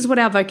this is what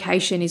our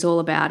vocation is all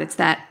about. It's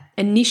that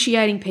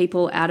initiating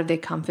people out of their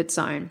comfort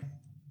zone.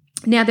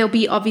 Now, there'll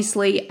be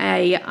obviously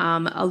a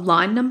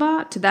line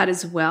number to that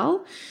as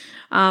well.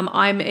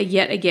 I'm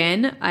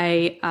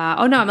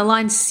a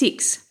line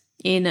 6.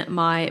 in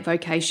my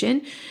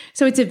vocation.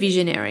 So it's a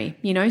visionary,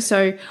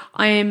 so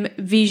I am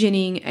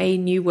visioning a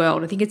new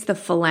world. I think it's the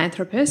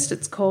philanthropist,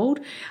 it's called.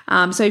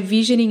 So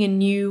visioning a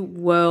new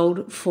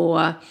world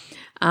for,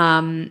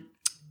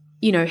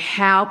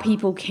 how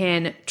people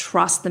can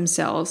trust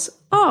themselves.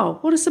 Oh,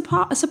 what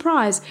a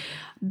surprise.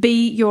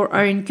 Be your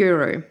own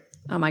guru.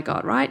 Oh my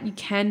God, right? You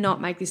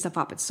cannot make this stuff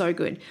up. It's so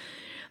good.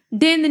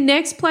 Then the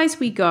next place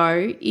we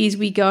go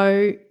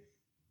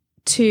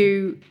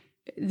to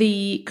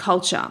the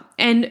culture.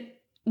 And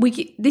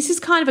this is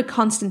kind of a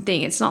constant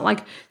thing. It's not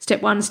like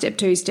step 1, step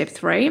 2, step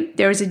 3.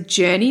 There is a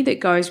journey that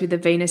goes with the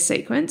Venus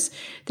sequence.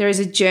 There is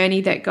a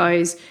journey that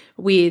goes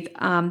with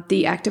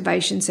the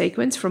activation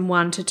sequence from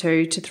 1 to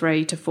 2 to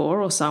 3 to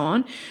 4 or so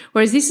on.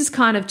 Whereas this is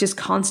kind of just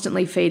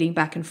constantly feeding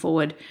back and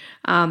forward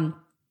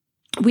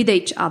with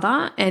each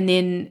other, and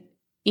then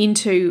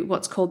into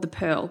what's called the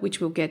Pearl,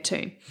 which we'll get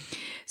to.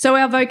 So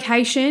our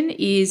vocation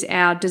is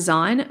our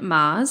design,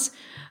 Mars,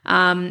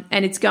 and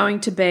it's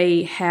going to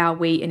be how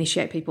we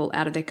initiate people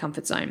out of their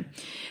comfort zone.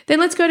 Then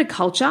let's go to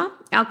culture.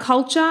 Our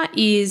culture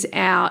is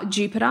our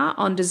Jupiter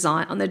on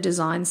the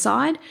design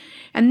side,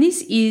 and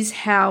this is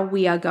how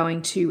we are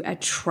going to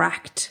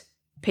attract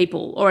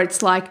people, or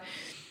it's like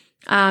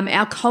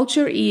our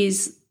culture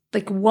is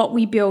like what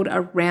we build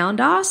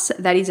around us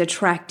that is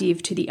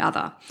attractive to the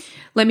other.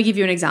 Let me give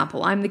you an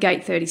example. I'm the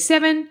gate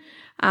 37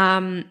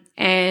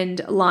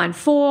 and line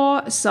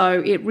 4.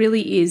 So it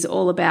really is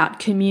all about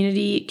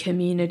community.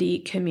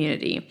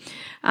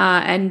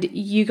 And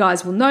you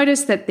guys will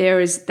notice that there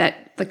is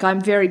that, like,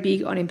 I'm very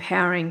big on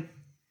empowering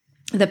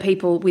the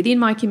people within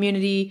my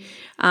community.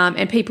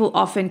 And people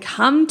often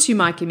come to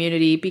my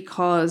community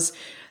because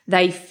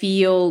they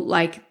feel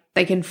like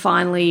they can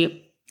finally,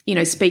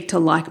 speak to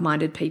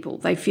like-minded people.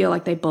 They feel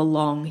like they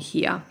belong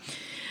here.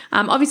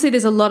 Obviously,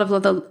 there's a lot of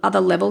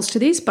other levels to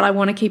this, but I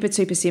want to keep it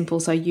super simple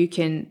so you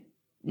can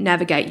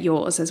navigate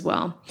yours as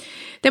well.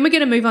 Then we're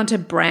going to move on to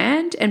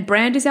brand, and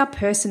brand is our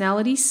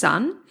personality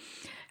sun.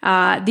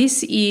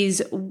 This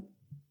is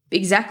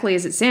exactly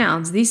as it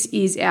sounds. This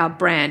is our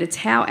brand. It's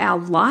how our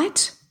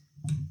light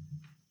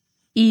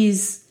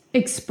is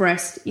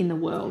expressed in the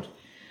world.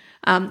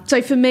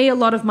 So for me, a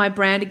lot of my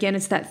brand, again,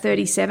 it's that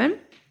 37.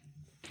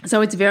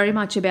 So it's very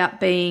much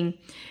about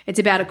it's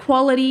about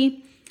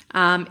equality.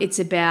 It's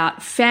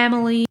about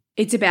family.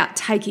 It's about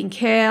taking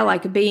care,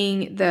 like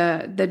being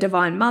the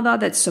divine mother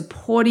that's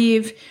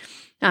supportive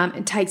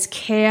and takes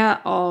care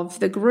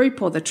of the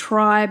group or the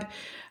tribe.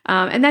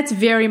 And that's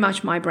very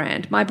much my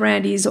brand. My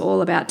brand is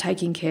all about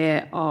taking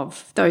care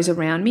of those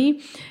around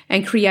me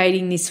and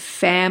creating this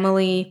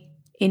family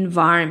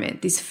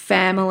environment, this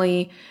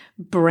family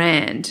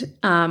brand.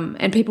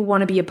 And people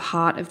want to be a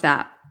part of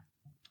that.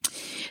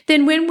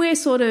 Then when we're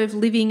sort of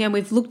living and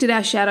we've looked at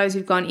our shadows,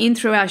 we've gone in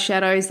through our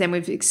shadows, then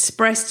we've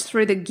expressed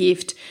through the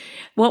gift,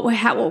 what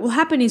will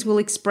happen is we'll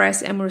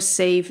express and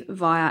receive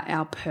via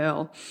our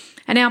Pearl.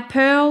 And our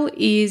Pearl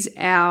is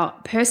our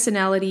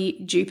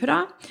personality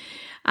Jupiter.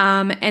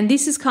 And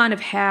this is kind of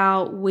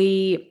how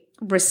we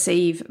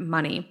receive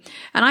money.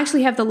 And I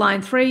actually have the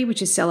line 3,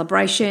 which is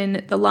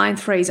celebration. The line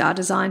 3s are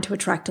designed to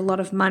attract a lot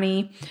of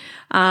money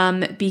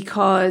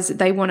because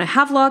they want to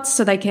have lots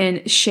so they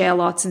can share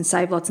lots and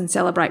save lots and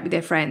celebrate with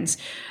their friends.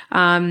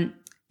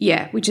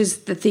 Which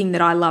is the thing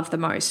that I love the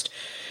most,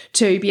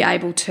 to be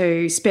able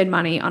to spend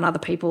money on other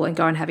people and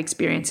go and have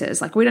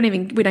experiences. Like we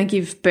don't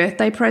give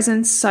birthday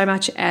presents so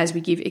much as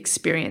we give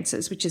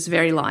experiences, which is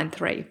very line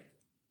 3.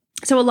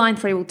 So a line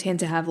 3 will tend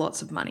to have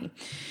lots of money.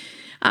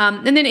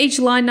 And then each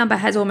line number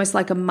has almost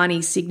like a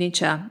money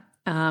signature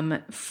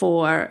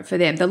for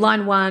them. The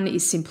line 1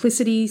 is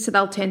simplicity, so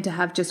they'll tend to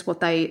have just what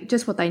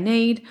they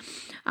need.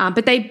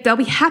 But they'll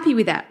be happy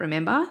with that,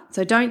 remember?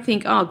 So don't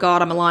think, oh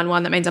God, I'm a line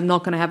 1, that means I'm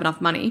not going to have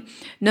enough money.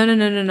 No.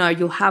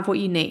 You'll have what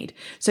you need.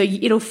 So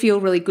it'll feel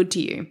really good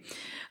to you.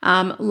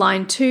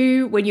 Line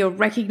 2, when you're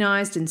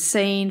recognized and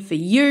seen for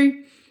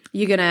you,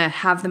 you're going to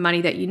have the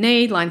money that you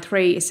need. Line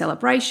 3 is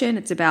celebration.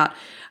 It's about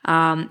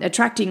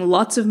attracting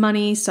lots of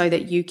money so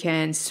that you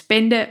can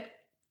spend it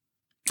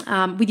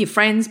with your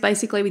friends,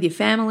 basically with your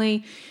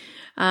family,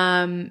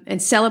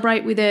 and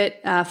celebrate with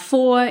it.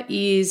 4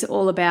 is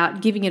all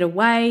about giving it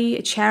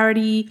away,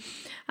 charity,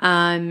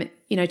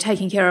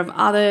 taking care of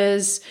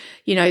others.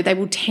 They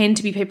will tend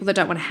to be people that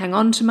don't want to hang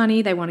on to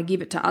money. They want to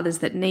give it to others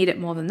that need it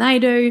more than they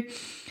do.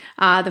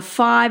 The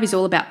 5 is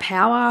all about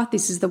power.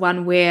 This is the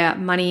one where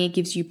money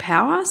gives you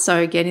power. So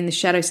again, in the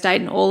shadow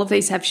state, and all of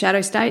these have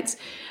shadow states.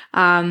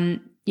 Are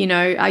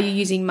you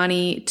using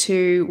money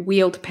to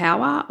wield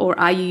power, or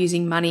are you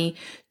using money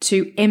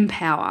to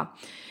empower?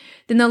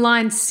 Then the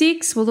line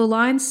 6,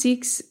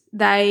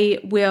 they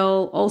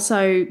will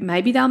also,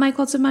 maybe they'll make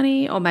lots of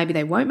money or maybe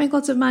they won't make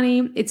lots of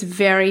money. It's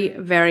very,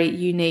 very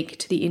unique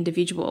to the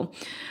individual.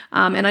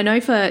 And I know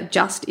for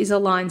Just is a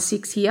line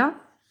 6 here.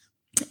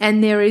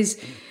 And there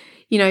is,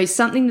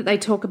 something that they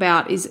talk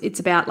about is it's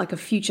about like a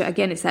future.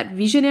 Again, it's that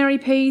visionary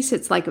piece.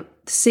 It's like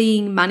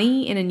seeing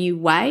money in a new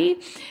way.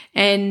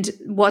 And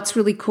what's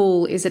really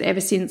cool is that ever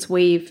since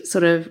we've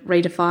sort of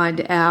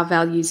redefined our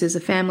values as a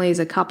family, as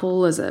a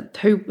couple, as a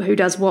who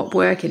does what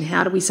work and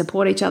how do we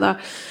support each other,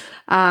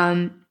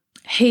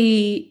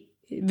 he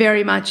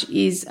very much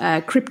is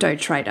a crypto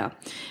trader.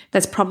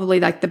 That's probably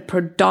like the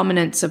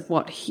predominance of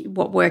what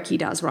work he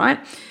does, right?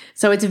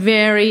 So it's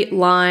very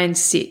line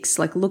 6,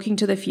 like looking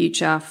to the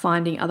future,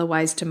 finding other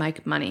ways to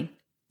make money.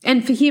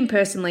 And for him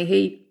personally,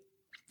 he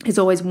has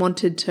always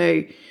wanted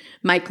to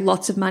make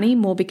lots of money,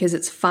 more because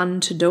it's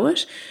fun to do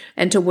it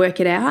and to work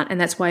it out.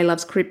 And that's why he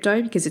loves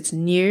crypto, because it's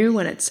new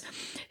and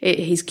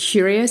he's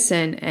curious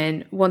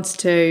and wants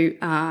to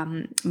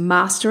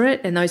master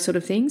it and those sort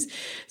of things.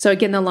 So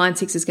again, the line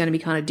 6 is going to be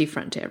kind of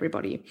different to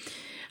everybody,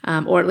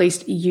 or at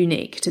least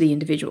unique to the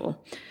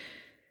individual.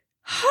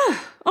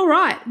 All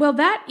right. Well,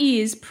 that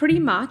is pretty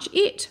much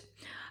it.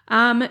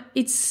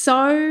 It's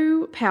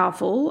so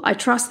powerful. I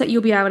trust that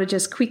you'll be able to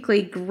just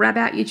quickly grab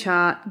out your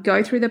chart,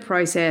 go through the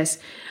process,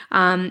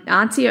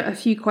 answer a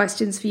few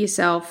questions for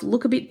yourself,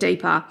 look a bit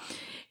deeper,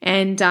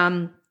 and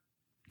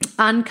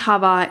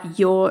uncover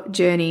your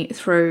journey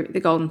through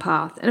the Golden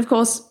Path. And of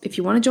course, if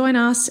you want to join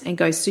us and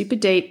go super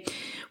deep,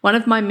 one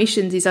of my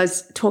missions is I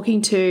was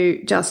talking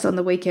to just on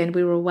the weekend,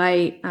 we were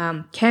away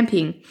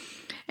camping,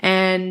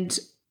 and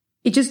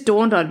it just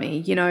dawned on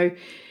me,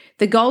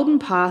 the Golden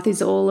Path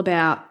is all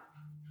about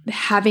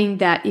having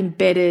that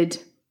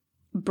embedded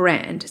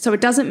brand. So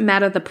it doesn't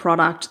matter the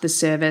product, the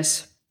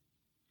service,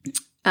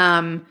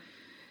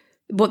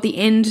 what the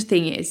end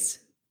thing is.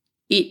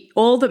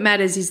 All that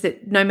matters is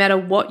that no matter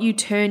what you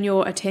turn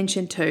your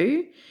attention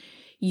to,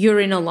 you're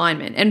in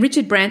alignment. And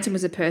Richard Branson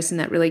was a person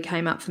that really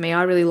came up for me.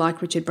 I really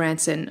like Richard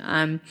Branson.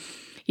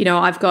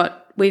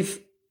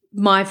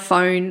 My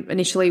phone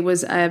initially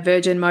was a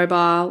Virgin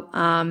Mobile.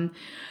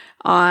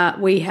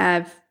 We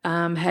have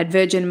had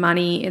Virgin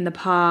Money in the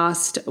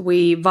past.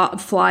 We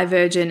fly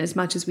Virgin as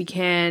much as we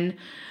can.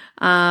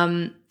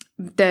 The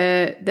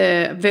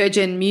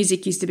Virgin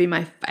Music used to be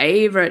my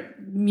favorite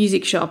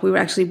music shop. We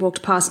actually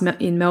walked past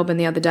in Melbourne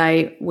the other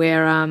day,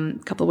 where a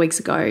couple of weeks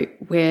ago,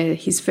 where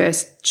his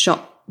first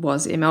shop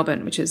was in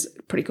Melbourne, which is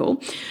pretty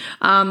cool.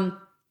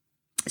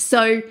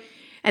 So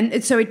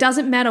it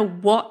doesn't matter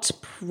what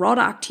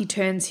product he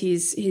turns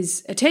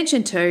his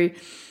attention to.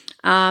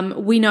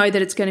 We know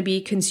that it's going to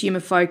be consumer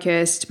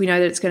focused. We know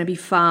that it's going to be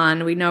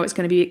fun. We know it's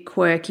going to be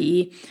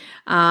quirky.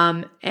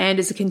 And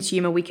as a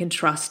consumer, we can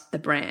trust the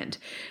brand.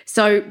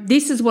 So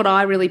this is what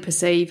I really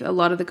perceive a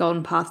lot of the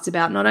Golden Path is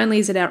about. Not only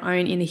is it our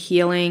own inner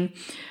healing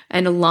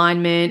and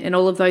alignment and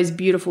all of those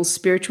beautiful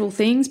spiritual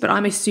things, but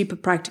I'm a super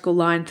practical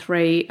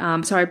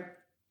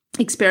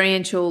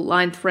experiential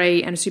line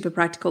 3 and a super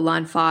practical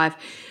line 5.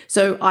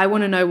 So I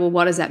want to know, well,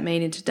 what does that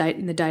mean in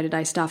the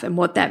day-to-day stuff? And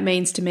what that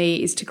means to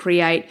me is to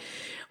create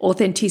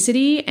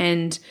authenticity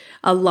and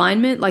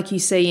alignment, like you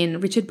see in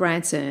Richard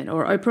Branson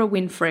or Oprah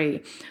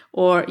Winfrey,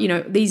 or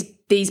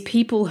these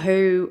people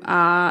who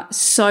are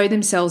so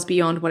themselves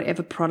beyond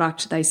whatever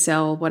product they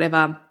sell,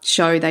 whatever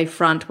show they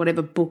front,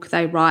 whatever book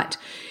they write.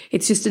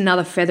 It's just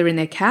another feather in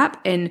their cap,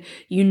 and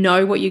you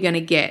know what you're going to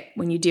get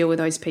when you deal with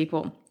those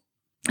people.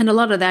 And a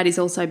lot of that is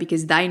also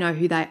because they know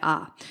who they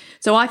are.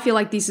 So I feel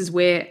like this is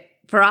where,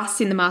 for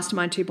us in the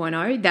Mastermind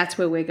 2.0, that's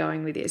where we're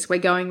going with this. We're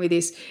going with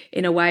this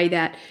in a way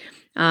that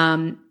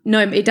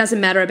it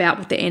doesn't matter about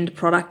what the end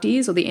product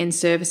is or the end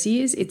service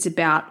is. It's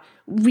about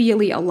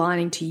really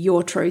aligning to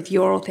your truth,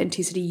 your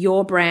authenticity,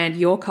 your brand,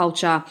 your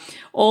culture,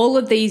 all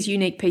of these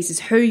unique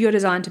pieces, who you're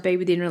designed to be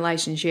within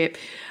relationship.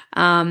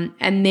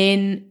 And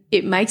then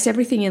it makes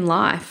everything in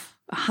life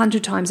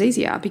 100 times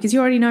easier because you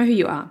already know who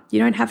you are. You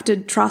don't have to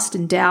trust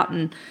and doubt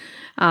and,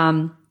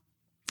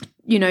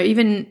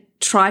 even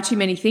try too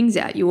many things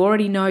out. You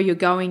already know you're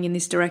going in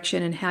this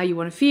direction and how you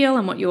want to feel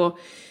and what your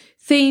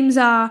themes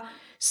are.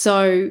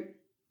 So,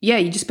 yeah,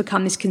 you just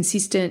become this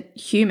consistent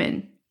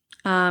human,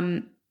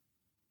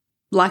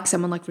 like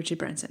someone like Richard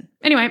Branson.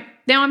 Anyway,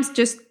 now I'm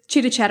just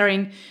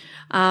chitter-chattering.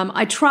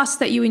 I trust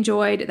that you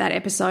enjoyed that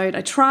episode.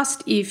 I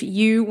trust if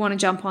you want to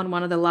jump on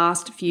one of the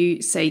last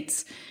few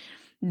seats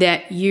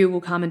that you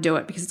will come and do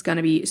it because it's going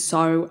to be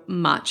so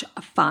much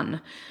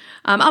fun.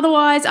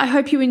 Otherwise, I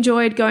hope you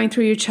enjoyed going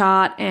through your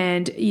chart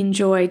and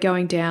enjoy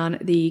going down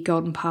the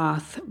Golden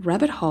Path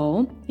rabbit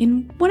hole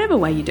in whatever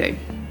way you do.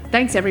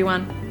 Thanks,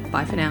 everyone.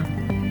 Bye for now.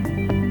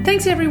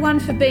 Thanks, everyone,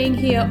 for being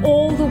here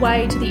all the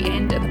way to the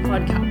end of the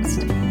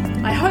podcast.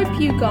 I hope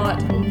you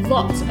got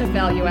lots of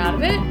value out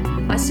of it.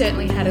 I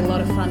certainly had a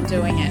lot of fun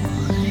doing it.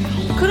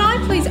 Could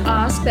I please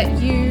ask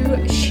that you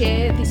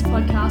share this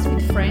podcast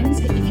with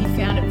friends if you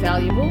found it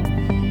valuable?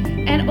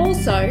 And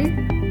also,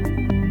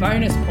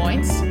 bonus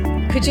points,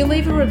 could you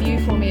leave a review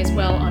for me as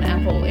well on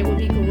Apple? It would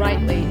be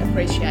greatly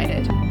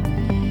appreciated.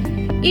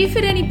 If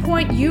at any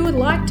point you would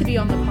like to be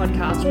on the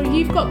podcast or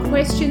you've got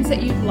questions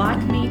that you'd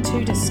like me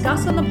to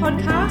discuss on the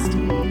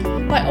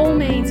podcast, by all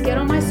means, get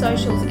on my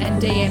socials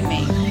and DM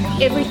me.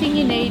 Everything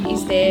you need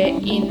is there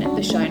in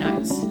the show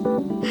notes.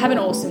 Have an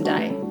awesome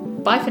day.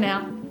 Bye for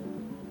now.